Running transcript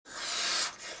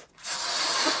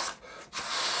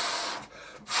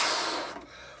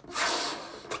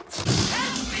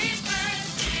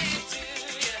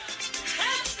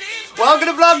Welcome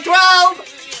to Vlog 12!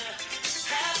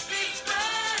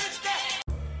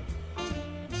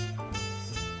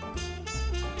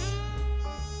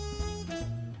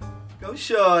 Go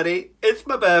shorty, it's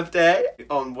my birthday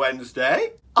on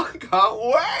Wednesday. I can't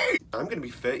wait! I'm gonna be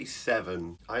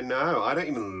 37. I know, I don't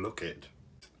even look it.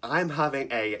 I'm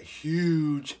having a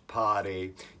huge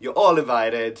party. You're all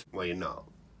invited. Well, you're not.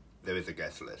 There is a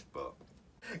guest list, but...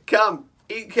 Come,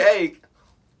 eat cake!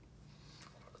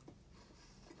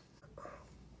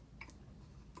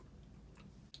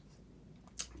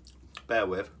 Bear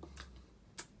with.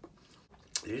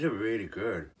 These are really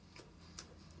good.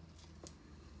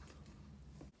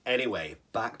 Anyway,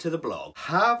 back to the blog.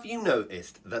 Have you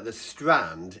noticed that the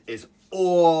Strand is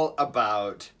all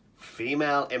about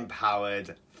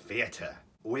female-empowered theatre?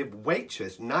 With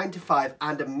Waitress, 9 to 5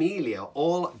 and Amelia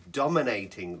all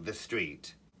dominating the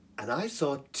street. And I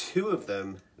saw 2 of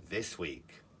them this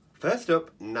week. First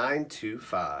up, 9 to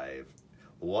 5.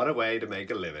 What a way to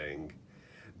make a living.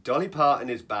 Dolly Parton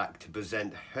is back to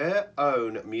present her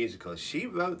own musical. She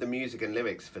wrote the music and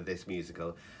lyrics for this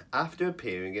musical after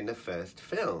appearing in the first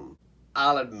film.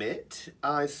 I'll admit,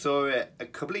 I saw it a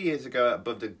couple of years ago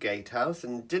above the Gatehouse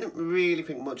and didn't really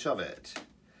think much of it.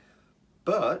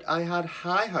 But I had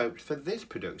high hopes for this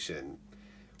production.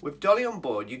 With Dolly on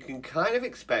board, you can kind of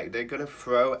expect they're going to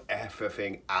throw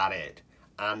everything at it,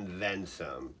 and then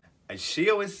some. As she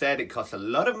always said, it costs a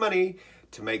lot of money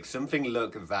to make something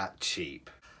look that cheap.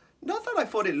 Not that I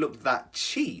thought it looked that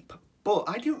cheap, but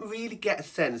I didn't really get a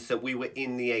sense that we were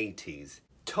in the 80s.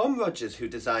 Tom Rogers, who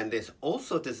designed this,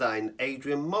 also designed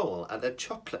Adrian Mole at the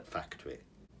Chocolate Factory.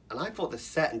 And I thought the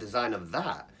set and design of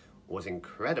that was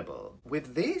incredible.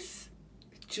 With this,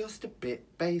 it's just a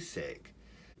bit basic.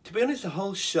 To be honest, the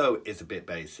whole show is a bit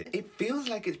basic. It feels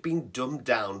like it's been dumbed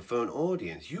down for an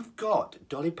audience. You've got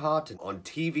Dolly Parton on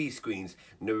TV screens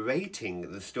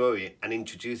narrating the story and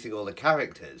introducing all the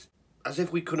characters, as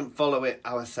if we couldn't follow it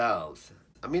ourselves.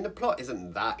 I mean, the plot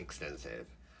isn't that extensive.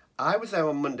 I was there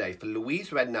on Monday for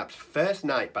Louise Redknapp's first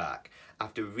night back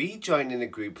after rejoining the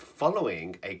group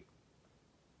following a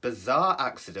bizarre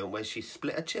accident where she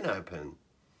split her chin open.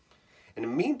 In the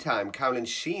meantime, Carolyn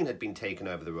Sheen had been taken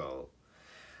over the role.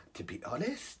 To be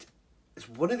honest, it's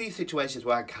one of these situations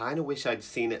where I kind of wish I'd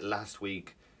seen it last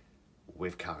week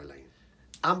with Caroline.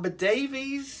 Amber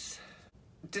Davies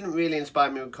didn't really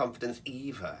inspire me with confidence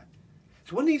either.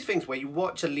 It's one of these things where you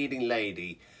watch a leading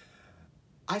lady.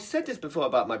 I said this before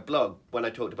about my blog when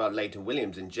I talked about Leighton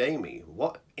Williams and Jamie.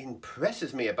 What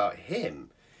impresses me about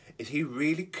him is he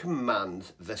really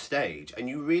commands the stage, and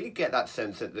you really get that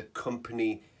sense that the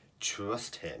company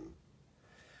trust him.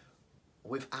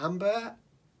 With Amber,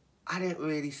 I didn't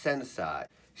really sense that.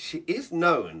 She is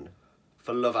known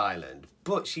for Love Island,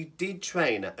 but she did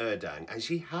train at Erdang and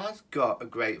she has got a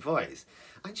great voice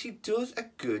and she does a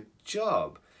good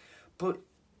job. But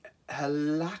her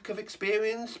lack of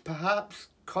experience, perhaps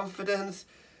confidence,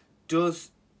 does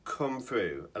come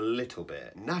through a little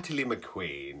bit. Natalie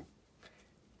McQueen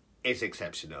is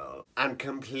exceptional and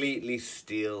completely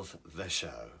steals the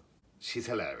show. She's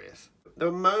hilarious. There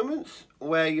are moments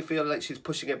where you feel like she's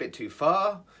pushing it a bit too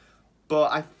far,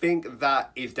 but I think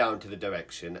that is down to the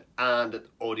direction and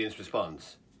audience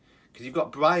response. Because you've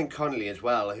got Brian Connolly as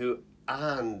well,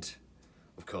 and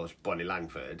of course Bonnie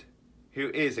Langford, who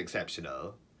is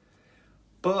exceptional.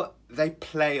 But they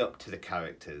play up to the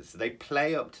characters, they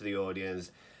play up to the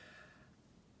audience,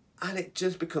 and it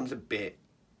just becomes a bit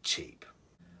cheap.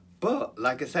 But,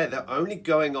 like I said, they're only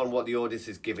going on what the audience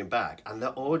is giving back, and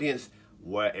the audience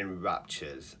were in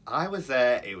raptures. I was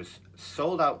there, it was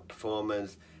sold out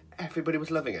performance, everybody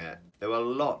was loving it. There were a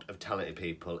lot of talented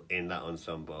people in that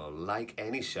ensemble, like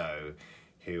any show,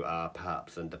 who are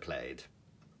perhaps underplayed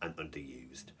and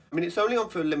underused. I mean, it's only on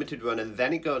for a limited run and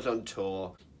then it goes on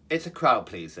tour. It's a crowd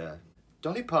pleaser.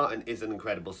 Dolly Parton is an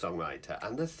incredible songwriter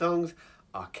and the songs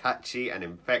are catchy and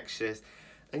infectious.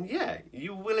 And yeah,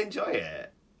 you will enjoy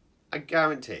it. I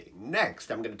guarantee.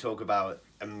 Next, I'm going to talk about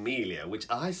Amelia, which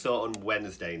I saw on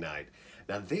Wednesday night.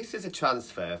 Now, this is a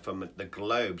transfer from the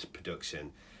Globe's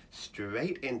production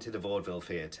straight into the Vaudeville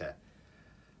Theatre.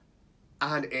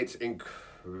 And it's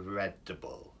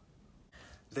incredible.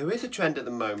 There is a trend at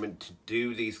the moment to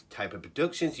do these type of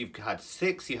productions. You've had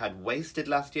Six, you had Wasted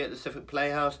last year at the Suffolk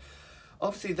Playhouse.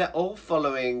 Obviously, they're all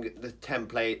following the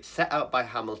template set out by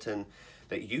Hamilton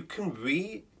that you can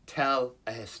retell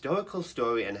a historical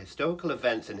story and historical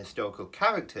events and historical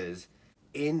characters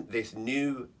in this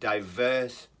new,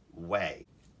 diverse way.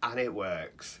 And it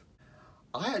works.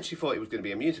 I actually thought it was going to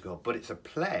be a musical, but it's a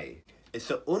play. It's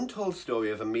the untold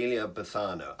story of Amelia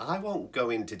Bassano. I won't go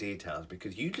into details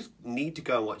because you just need to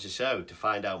go and watch the show to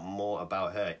find out more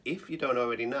about her if you don't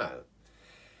already know.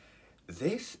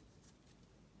 This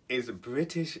is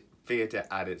British theatre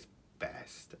at its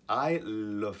best. I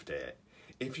loved it.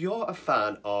 If you're a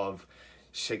fan of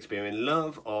Shakespeare in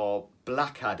Love or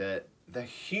Blackadder, the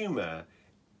humour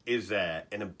is there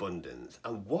in abundance.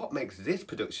 And what makes this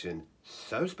production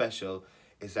so special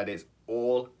is that it's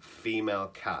all female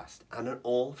cast and an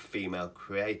all female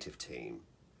creative team.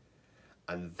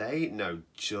 And they know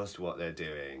just what they're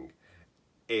doing.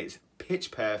 It's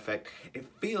pitch perfect. It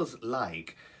feels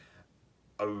like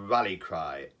a rally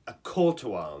cry, a call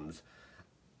to arms.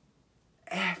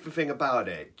 Everything about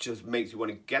it just makes you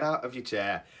want to get out of your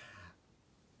chair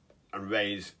and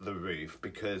raise the roof,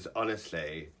 because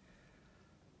honestly,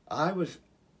 I was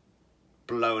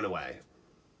blown away.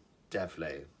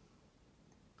 Definitely.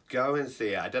 Go and see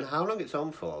it. I don't know how long it's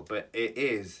on for, but it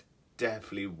is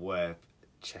definitely worth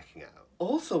checking out.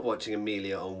 Also watching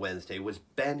Amelia on Wednesday was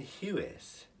Ben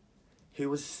Hewis, who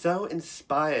was so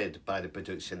inspired by the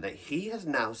production that he has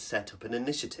now set up an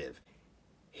initiative.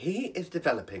 He is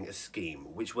developing a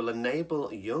scheme which will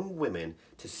enable young women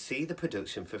to see the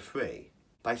production for free.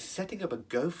 By setting up a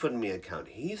GoFundMe account,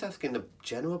 he's asking the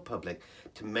general public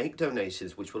to make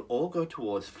donations which will all go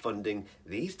towards funding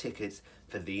these tickets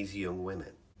for these young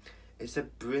women. It's a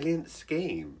brilliant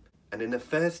scheme, and in the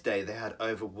first day they had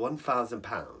over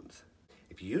 £1,000.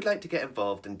 If you'd like to get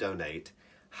involved and donate,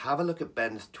 have a look at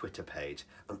Ben's Twitter page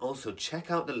and also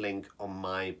check out the link on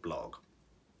my blog.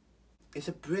 It's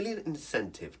a brilliant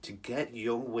incentive to get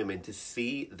young women to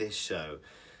see this show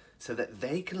so that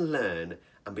they can learn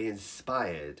and be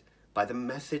inspired by the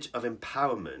message of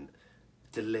empowerment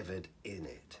delivered in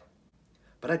it.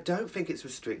 But I don't think it's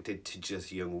restricted to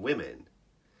just young women.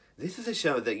 This is a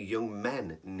show that young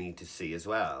men need to see as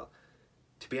well,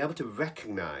 to be able to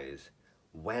recognise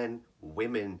when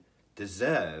women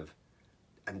deserve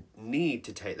and need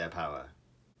to take their power.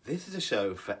 This is a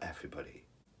show for everybody,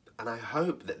 and I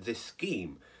hope that this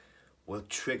scheme will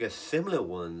trigger similar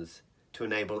ones to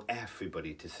enable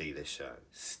everybody to see this show.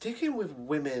 Sticking with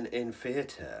women in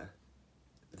theatre,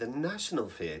 the National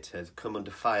Theatre has come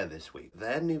under fire this week.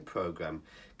 Their new programme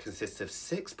consists of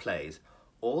 6 plays,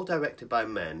 all directed by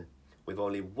men, with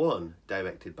only 1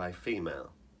 directed by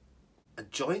female. A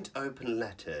joint open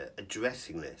letter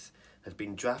addressing this has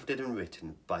been drafted and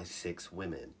written by 6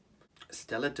 women.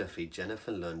 Stella Duffy,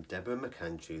 Jennifer Lund, Deborah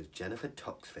McAndrews, Jennifer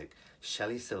Toksvig,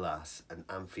 Shelley Silas and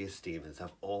Anthea Stevens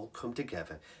have all come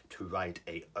together to write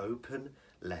an open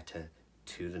letter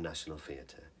to the National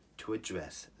Theatre to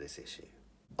address this issue.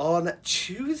 On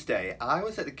Tuesday, I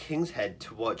was at the King's Head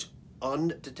to watch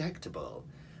Undetectable,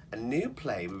 a new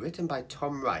play written by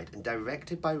Tom Wright and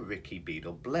directed by Ricky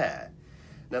Beadle Blair.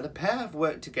 Now, the pair have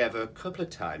worked together a couple of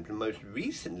times, and most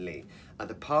recently at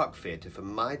the Park Theatre for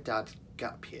My Dad's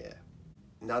Gap Year.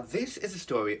 Now, this is a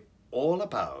story all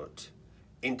about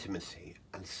intimacy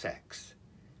and sex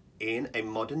in a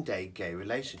modern day gay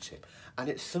relationship, and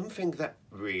it's something that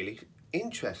really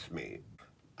interests me.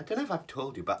 I don't know if I've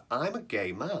told you, but I'm a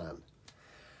gay man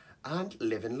and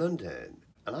live in London,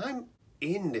 and I'm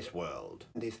in this world,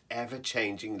 this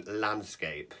ever-changing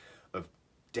landscape of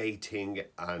dating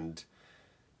and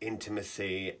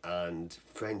intimacy and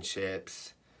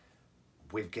friendships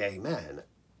with gay men,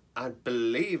 and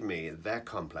believe me, they're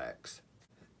complex.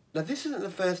 Now, this isn't the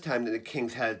first time that the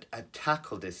King's Head had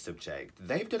tackled this subject.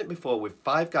 They've done it before with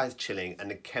Five Guys Chilling and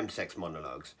the Chemsex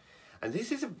monologues. And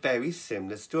this is a very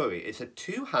similar story. It's a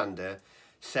 2-hander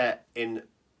set in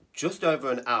just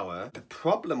over an hour. The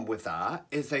problem with that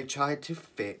is they tried to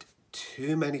fit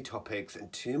too many topics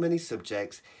and too many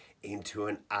subjects into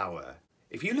an hour.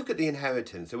 If you look at The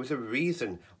Inheritance, there was a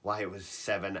reason why it was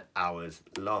 7 hours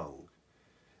long.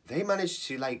 They managed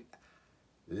to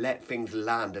let things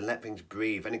land and let things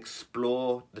breathe and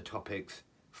explore the topics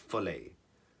fully.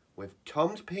 With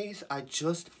Tom's piece, I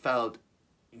just felt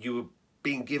you were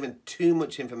being given too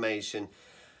much information,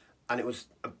 and it was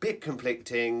a bit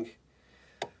conflicting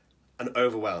and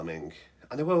overwhelming.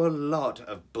 And there were a lot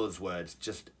of buzzwords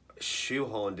just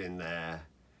shoehorned in there.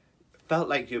 Felt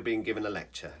like you were being given a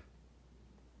lecture,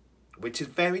 which is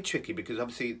very tricky because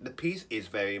obviously the piece is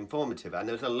very informative and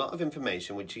there's a lot of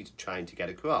information which he's trying to get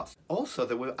across. Also,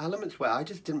 there were elements where I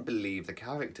just didn't believe the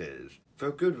characters. For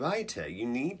a good writer, you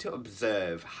need to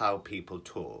observe how people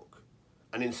talk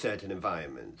and in certain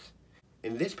environments.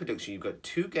 In this production, you've got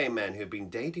 2 gay men who have been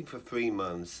dating for 3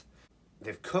 months.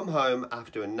 They've come home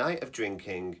after a night of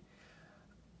drinking,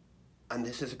 and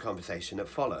this is a conversation that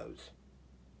follows.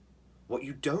 What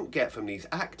you don't get from these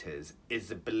actors is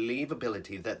the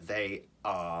believability that they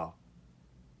are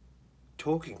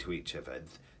talking to each other.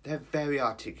 They're very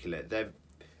articulate.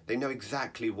 They know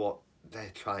exactly what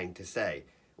they're trying to say,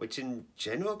 which in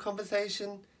general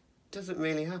conversation doesn't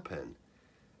really happen,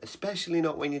 especially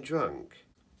not when you're drunk.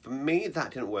 For me,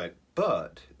 that didn't work,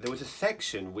 but there was a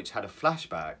section which had a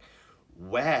flashback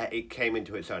where it came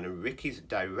into its own and Ricky's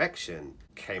direction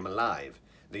came alive.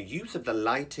 The use of the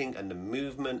lighting and the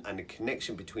movement and the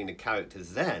connection between the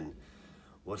characters then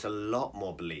was a lot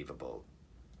more believable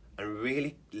and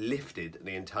really lifted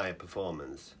the entire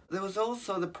performance. There was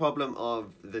also the problem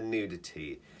of the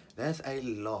nudity. There's a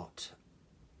lot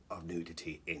of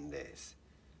nudity in this.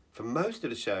 For most of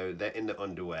the show, they're in the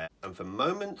underwear, and for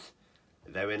moments,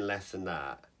 they're in less than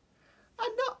that.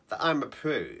 And not that I'm a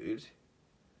prude,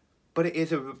 but it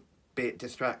is a bit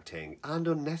distracting and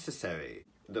unnecessary.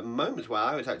 The moments where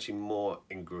I was actually more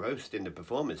engrossed in the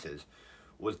performances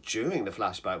was during the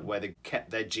flashback where they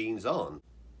kept their jeans on.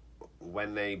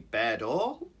 When they bared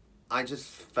all, I just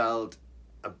felt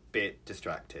a bit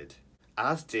distracted.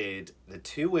 As did the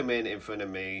two women in front of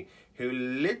me who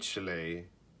literally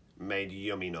made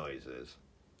yummy noises.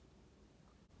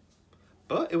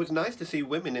 But it was nice to see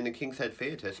women in the King's Head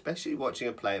Theatre, especially watching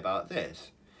a play about this.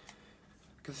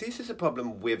 Because this is a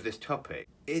problem with this topic.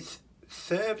 It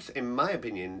serves, in my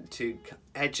opinion, to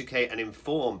educate and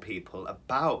inform people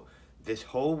about this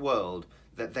whole world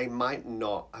that they might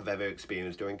not have ever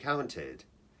experienced or encountered.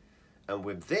 And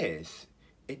with this,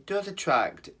 it does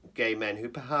attract gay men who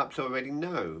perhaps already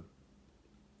know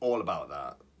all about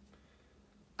that.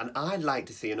 And I'd like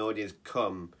to see an audience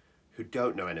come who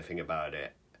don't know anything about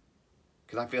it,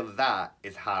 because I feel that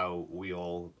is how we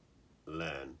all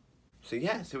learn. So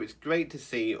it's great to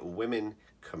see women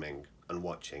coming and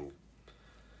watching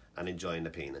and enjoying the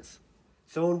penis.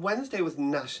 So on Wednesday was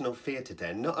National Theatre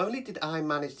Day. Not only did I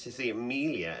manage to see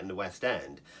Amelia in the West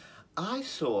End, I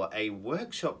saw a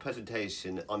workshop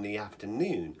presentation on the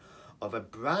afternoon of a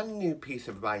brand new piece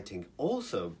of writing,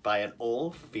 also by an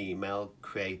all-female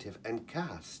creative and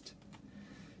cast.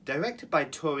 Directed by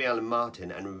Tori Allen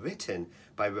Martin and written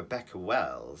by Rebecca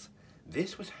Wells,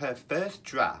 this was her first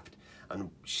draft, and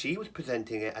she was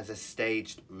presenting it as a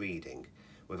staged reading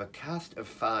with a cast of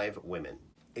 5 women,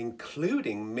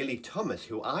 including Millie Thomas,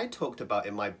 who I talked about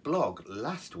in my blog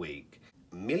last week.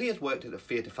 Millie has worked at the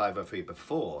Theatre 503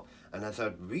 before and has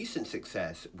had recent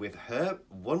success with her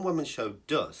one-woman show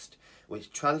Dust,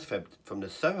 which transferred from the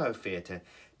Soho Theatre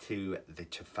to the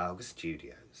Trafalgar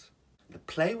Studios. The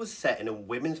play was set in a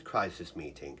women's crisis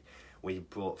meeting where you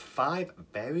brought 5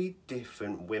 very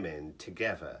different women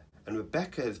together, and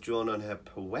Rebecca has drawn on her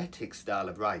poetic style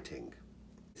of writing.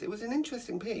 It was an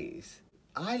interesting piece.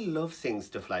 I love seeing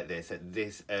stuff like this at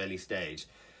this early stage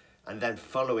and then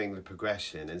following the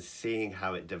progression and seeing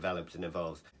how it develops and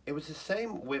evolves. It was the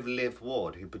same with Liv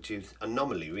Ward, who produced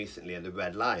Anomaly recently at the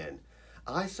Red Lion.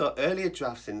 I saw earlier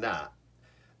drafts in that.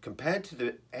 Compared to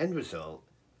the end result,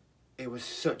 it was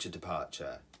such a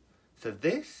departure. So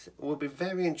this will be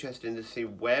very interesting to see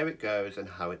where it goes and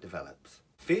how it develops.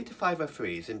 Theatre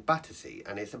 503 is in Battersea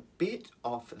and it's a bit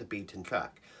off the beaten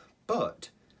track, but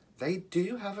they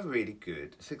do have a really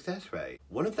good success rate.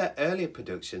 One of their earlier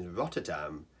productions,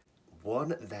 Rotterdam,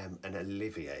 won them an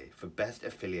Olivier for Best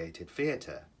Affiliated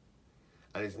Theatre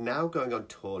and is now going on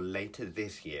tour later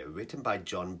this year, written by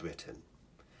John Britton.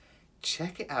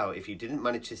 Check it out if you didn't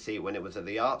manage to see it when it was at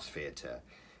the Arts Theatre,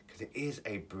 because it is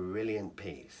a brilliant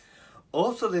piece.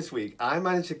 Also this week, I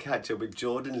managed to catch up with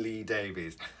Jordan Lee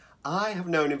Davies. I have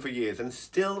known him for years and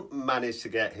still managed to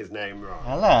get his name wrong.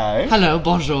 Hello. Hello,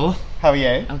 bonjour. How are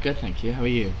you? I'm good, thank you. How are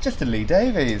you? Justin Lee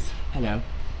Davies. Hello.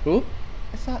 Who?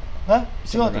 Is that, huh?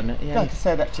 Jordan? Yeah. No, to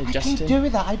say that. I Justin. keep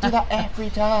doing that. I do that every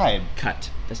time. Cut.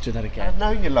 Let's do that again. I've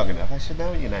known you long enough. I should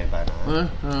know your name by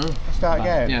now. I'll start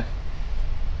again. Yeah.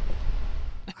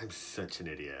 I'm such an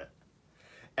idiot.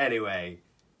 Anyway,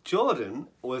 Jordan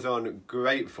was on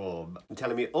great form and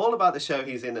telling me all about the show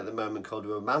he's in at the moment called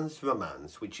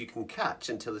Romance, which you can catch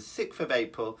until the 6th of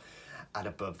April at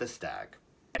Above the Stag.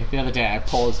 The other day I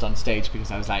paused on stage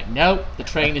because I was like, nope, the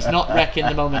train is not wrecking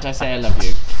the moment I say I love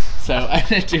you. So I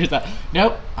literally was like,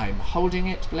 nope, I'm holding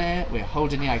it, Blair, we're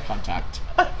holding the eye contact.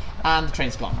 And the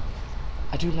train's gone.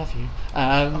 I do love you.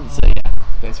 So yeah,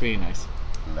 that's really nice.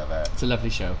 Love it. It's a lovely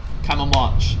show. Come and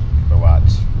watch. Come and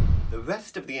watch. The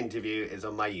rest of the interview is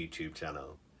on my YouTube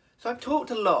channel. So I've talked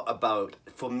a lot about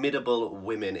formidable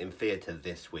women in theatre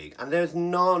this week, and there's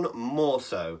none more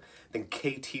so than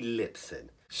Katie Lipson.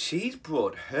 She's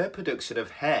brought her production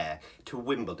of Hair to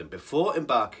Wimbledon before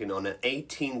embarking on an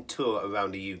 18 tour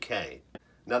around the UK.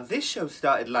 Now this show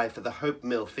started life at the Hope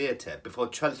Mill Theatre before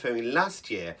transferring last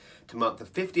year to mark the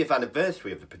 50th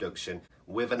anniversary of the production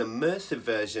with an immersive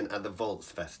version at the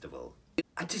Vaults Festival.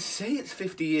 And to say it's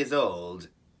 50 years old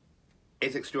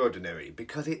is extraordinary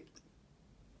because it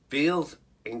feels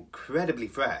incredibly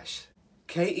fresh.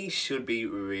 Katie should be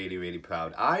really, really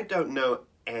proud. I don't know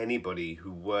anybody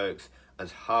who works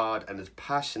as hard and as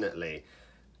passionately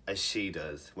as she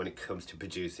does when it comes to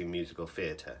producing musical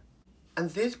theatre. And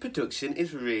this production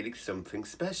is really something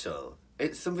special.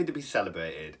 It's something to be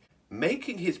celebrated.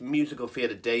 Making his musical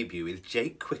theatre debut is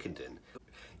Jake Quickenden.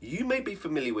 You may be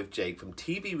familiar with Jake from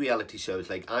TV reality shows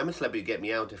like I'm a Celebrity, Get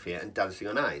Me Out of Here and Dancing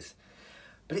on Ice.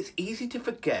 But it's easy to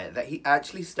forget that he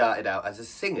actually started out as a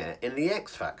singer in The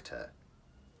X Factor.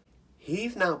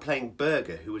 He's now playing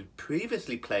Berger, who was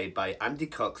previously played by Andy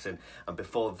Coxon and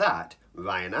before that,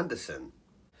 Ryan Anderson.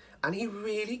 And he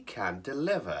really can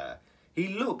deliver. He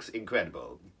looks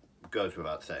incredible, goes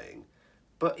without saying,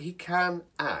 but he can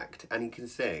act and he can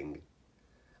sing.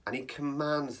 And he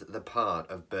commands the part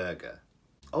of Berger.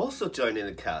 Also joining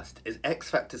the cast is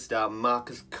X Factor star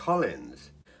Marcus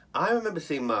Collins. I remember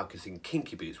seeing Marcus in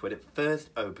Kinky Boots when it first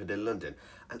opened in London,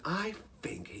 and I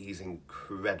think he's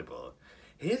incredible.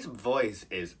 His voice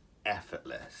is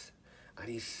effortless, and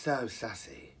he's so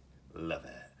sassy. Love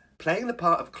it. Playing the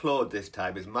part of Claude this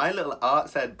time is my little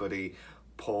arts ed buddy,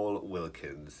 Paul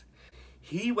Wilkins.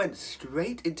 He went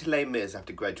straight into Les Mis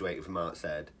after graduating from arts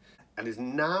ed, and is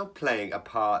now playing a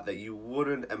part that you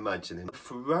wouldn't imagine him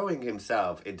throwing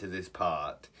himself into this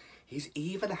part. He's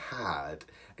even had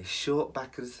a short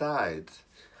back and sides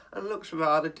and looks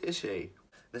rather dishy.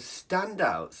 The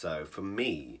standout, though, for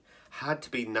me, had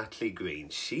to be Natalie Green.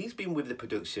 She's been with the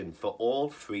production for all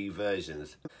 3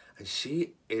 versions, and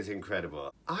she is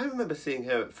incredible. I remember seeing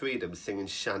her at Freedom singing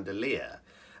Chandelier,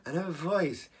 and her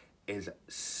voice is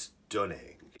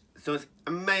stunning. So it's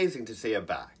amazing to see her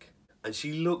back, and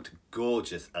she looked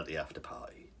gorgeous at the after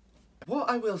party. What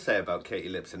I will say about Katie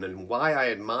Lipson and why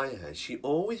I admire her, she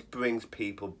always brings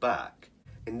people back.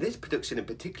 In this production in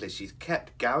particular, she's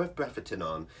kept Gareth Bretherton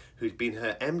on, who's been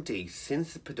her MD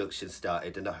since the production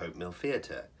started in the Hope Mill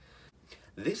Theatre.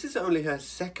 This is only her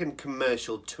second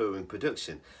commercial touring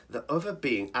production, the other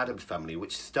being Addams Family,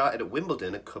 which started at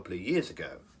Wimbledon a couple of years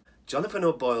ago. Jonathan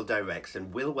O'Boyle directs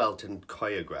and Will Welton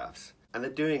choreographs, and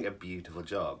they're doing a beautiful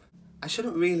job. I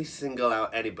shouldn't really single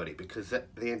out anybody because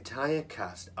the entire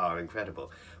cast are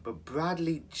incredible, but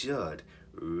Bradley Judd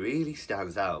really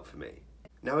stands out for me.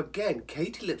 Now again,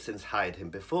 Katie Lipson's hired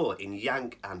him before in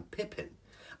Yank and Pippin,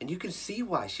 and you can see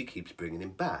why she keeps bringing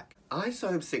him back. I saw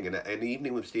him singing at an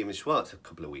evening with Stephen Schwartz a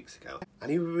couple of weeks ago,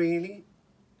 and he really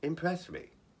impressed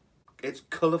me. It's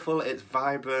colourful, it's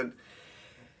vibrant,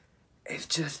 it's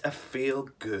just a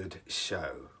feel-good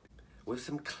show with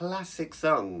some classic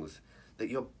songs that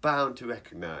you're bound to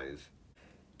recognise.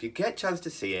 If you get a chance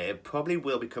to see it, it probably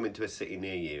will be coming to a city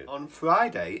near you. On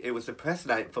Friday, it was the press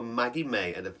night for Maggie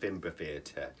May at the Finborough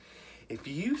Theatre. If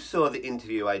you saw the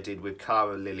interview I did with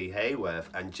Cara Lily Hayworth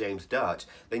and James Darch,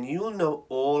 then you'll know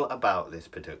all about this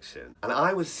production. And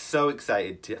I was so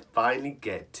excited to finally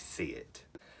get to see it.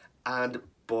 And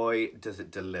boy, does it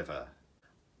deliver.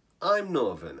 I'm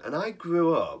Northern, and I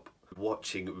grew up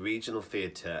watching regional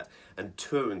theatre and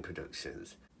touring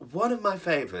productions. One of my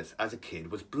favourites as a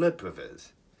kid was Blood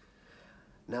Brothers.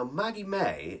 Now, Maggie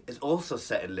May is also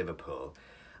set in Liverpool,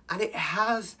 and it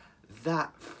has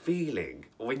that feeling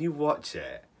when you watch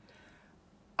it.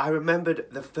 I remembered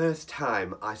the first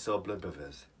time I saw Blood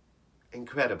Brothers.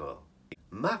 Incredible.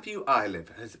 Matthew Iliff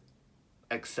has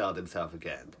excelled himself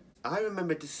again. I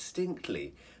remember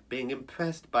distinctly being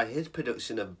impressed by his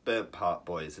production of Burnt Park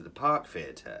Boys at the Park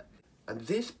Theatre. And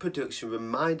this production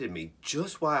reminded me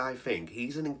just why I think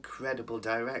he's an incredible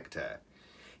director.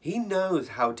 He knows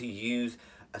how to use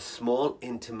a small,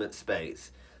 intimate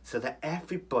space so that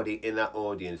everybody in that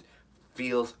audience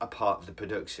feels a part of the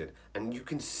production and you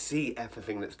can see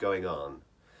everything that's going on.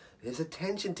 His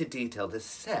attention to detail, the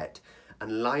set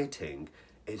and lighting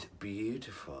is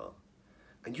beautiful.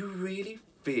 And you really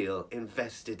feel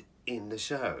invested in the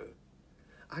show.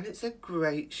 And it's a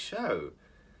great show.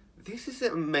 This is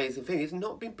an amazing thing. It's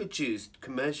not been produced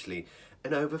commercially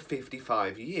in over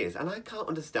 55 years, and I can't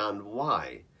understand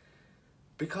why.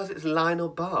 Because it's Lionel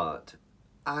Bart,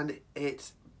 and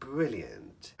it's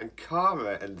brilliant. And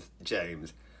Cara and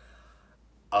James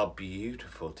are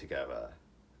beautiful together.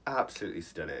 Absolutely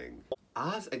stunning.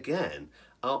 As, again,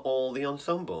 are all the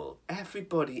ensemble.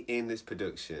 Everybody in this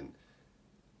production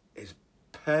is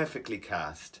perfectly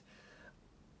cast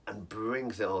and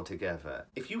brings it all together.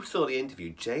 If you saw the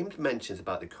interview, James mentions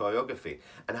about the choreography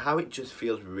and how it just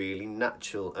feels really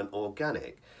natural and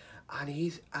organic. And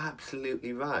he's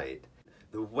absolutely right.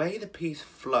 The way the piece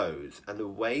flows and the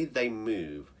way they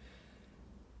move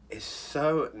is is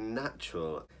so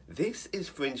natural. This is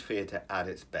Fringe Theatre at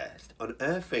its best,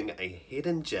 unearthing a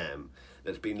hidden gem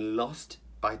that's been lost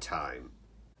by time.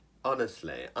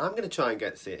 Honestly, I'm going to try and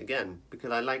get to see it again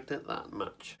because I liked it that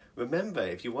much. Remember,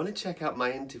 if you want to check out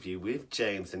my interview with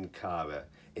James and Cara,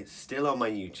 it's still on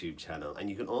my YouTube channel, and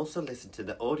you can also listen to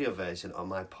the audio version on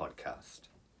my podcast.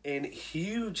 In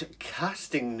huge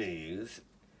casting news,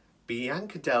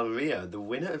 Bianca Del Rio, the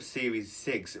winner of Series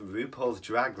 6 RuPaul's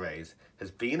Drag Race,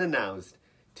 has been announced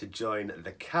to join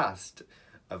the cast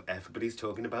of Everybody's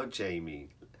Talking About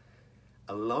Jamie,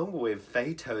 along with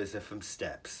Faye Tozer from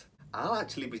Steps. I'll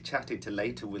actually be chatting to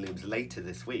Later Williams later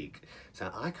this week,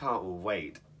 so I can't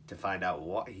wait to find out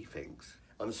what he thinks.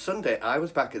 On Sunday, I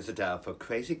was back at Zadar for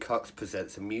Crazy Cox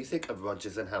Presents the Music of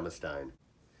Rodgers and Hammerstein,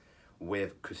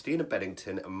 with Christina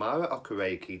Beddington, Amara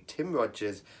Okereke, Tim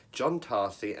Rogers, John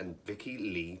Tarsi, and Vicky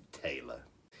Lee Taylor.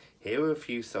 Here are a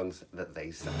few songs that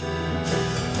they sang.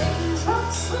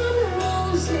 Raindrops on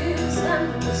roses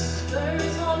and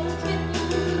whiskers on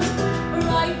kittens,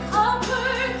 bright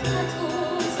copper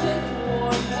kettles with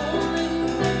warm woolen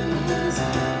mittens,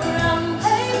 brown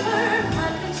paper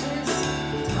packages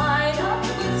tied up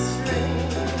with string.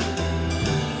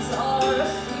 These are a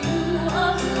few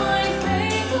of my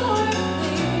favorite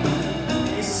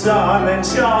things. Some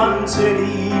enchanted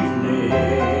evening,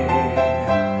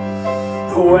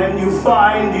 when you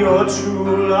find your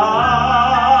true love,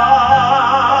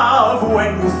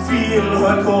 when you feel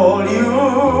her call you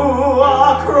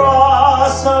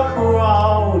across a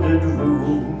crowded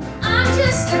room. I'm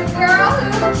just a girl who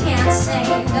can't say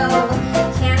no,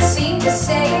 can't seem to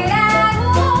say it at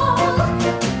all.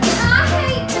 I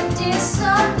hate to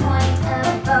disappoint a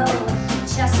beau,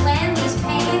 just when he's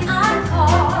paying our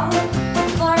call.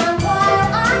 For a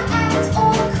while I act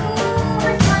all cool,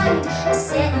 refined,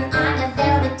 sitting on a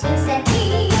velveteen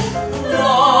settee,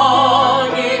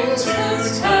 longing to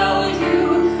tell you,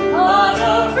 but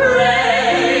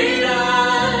afraid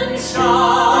and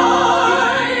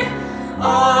shy.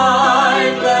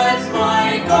 I've let my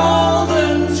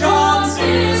golden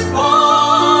chances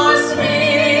pass me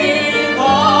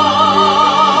by.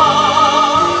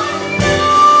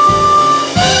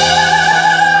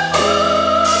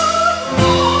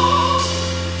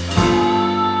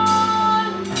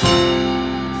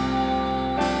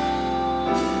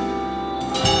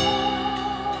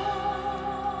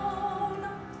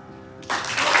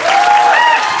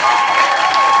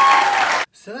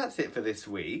 So that's it for this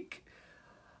week.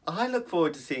 I look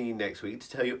forward to seeing you next week to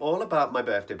tell you all about my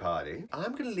birthday party.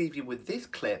 I'm going to leave you with this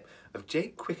clip of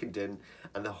Jake Quickenden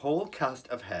and the whole cast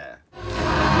of Hair.